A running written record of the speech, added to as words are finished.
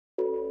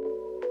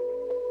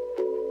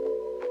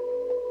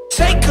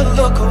Take a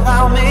look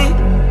around me,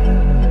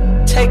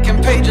 taking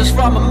pages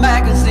from a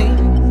magazine.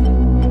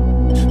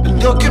 Been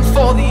looking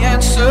for the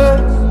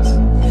answers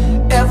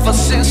ever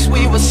since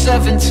we were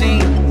 17.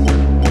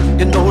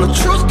 You know the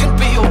truth can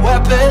be a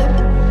weapon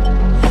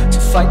to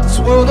fight this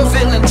world of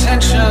ill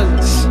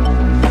intentions.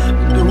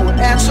 New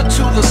answer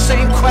to the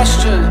same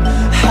question.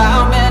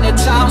 How many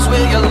times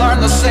will you learn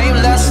the same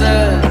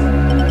lesson?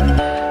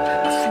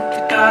 I think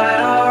they got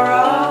it all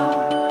wrong,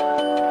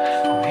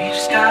 but we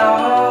just gotta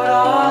hold on.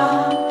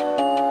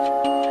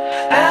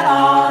 And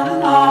on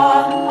and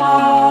on and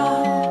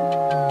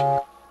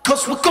on.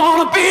 'Cause we're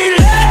gonna be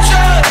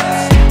legends,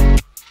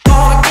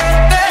 gonna get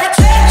their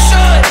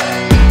attention.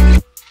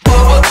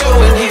 What we're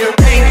doing here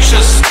ain't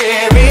just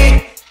scary,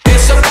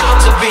 it's about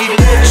to be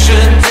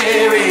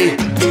legendary.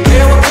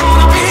 Yeah, we're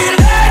gonna be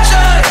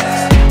legends,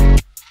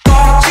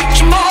 gonna teach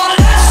them all a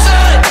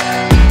lesson.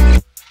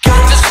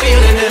 Got this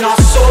feeling in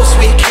our souls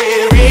we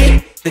carry,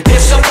 that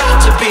it's about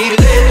to be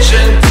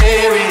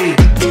legendary.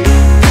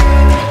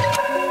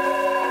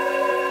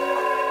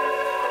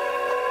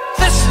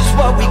 This is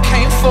what we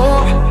came for,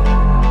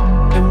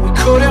 and we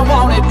couldn't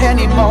want it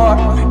anymore.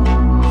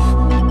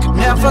 Could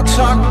never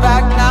turn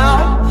back now,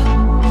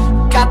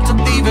 got to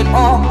leave it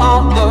all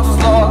on the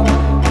floor.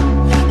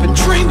 Been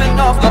dreaming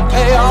of the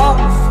payoff,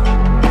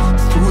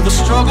 through the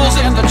struggles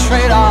and the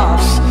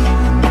trade-offs.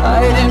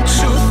 Fighting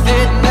tooth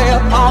and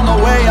nail on the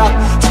way up.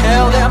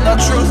 Tell them the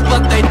truth,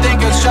 but they think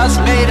it's just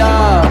made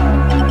up.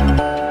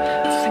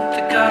 I think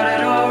they got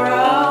it all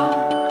wrong,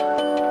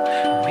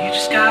 we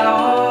just gotta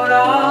hold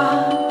on.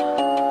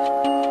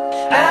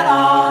 And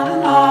on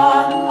and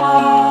on and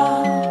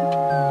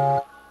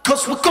on.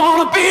 'Cause we're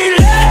gonna be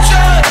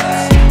legends,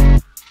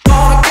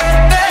 gonna get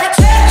their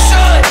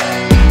attention.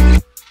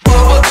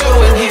 What we're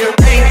doing here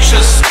ain't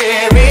just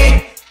scary,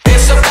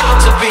 it's about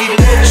to be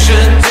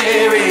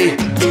legendary.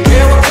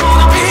 Yeah, we're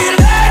gonna be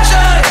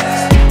legends,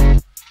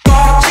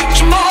 gonna teach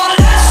them all a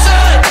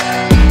lesson.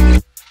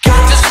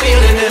 Got this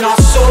feeling in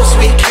our souls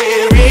we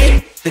carry,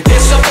 that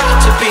it's about